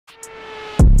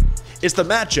It's the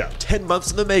matchup 10 months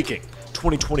in the making.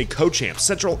 2020 co-champs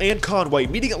Central and Conway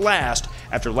meeting at last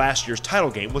after last year's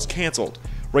title game was canceled.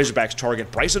 Razorbacks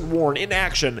target Bryson Warren in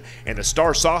action, and the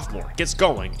star sophomore gets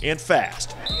going and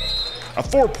fast. A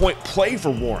 4-point play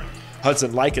for Warren.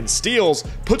 Hudson Likens steals,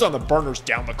 puts on the burners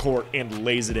down the court, and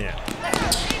lays it in.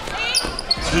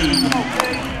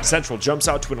 Central jumps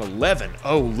out to an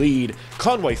 11-0 lead.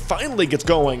 Conway finally gets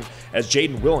going as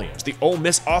Jaden Williams, the Ole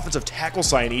Miss offensive tackle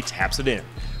signee, taps it in.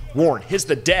 Warren hits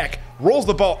the deck, rolls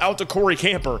the ball out to Corey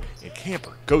Camper, and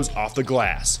Camper goes off the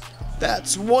glass.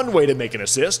 That's one way to make an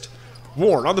assist.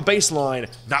 Warren on the baseline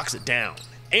knocks it down,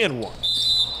 and one.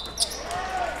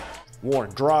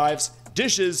 Warren drives,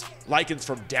 dishes, Likens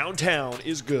from downtown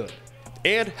is good.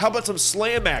 And how about some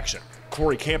slam action?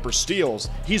 Corey Camper steals,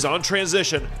 he's on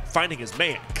transition, finding his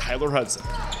man, Kyler Hudson.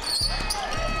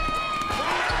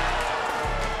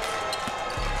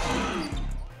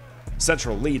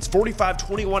 Central leads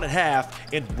 45-21 at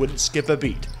half and wouldn't skip a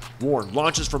beat. Warren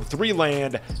launches from three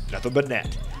land, nothing but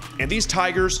net. And these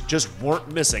Tigers just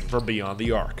weren't missing from beyond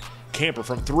the arc. Camper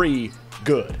from three,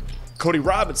 good. Cody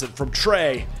Robinson from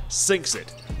Trey sinks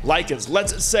it. Likens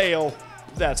lets it sail,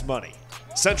 that's money.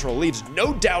 Central leaves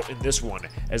no doubt in this one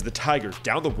as the Tigers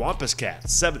down the Wampus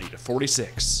Cats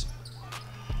 70-46.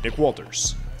 Nick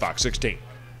Walters, Fox 16.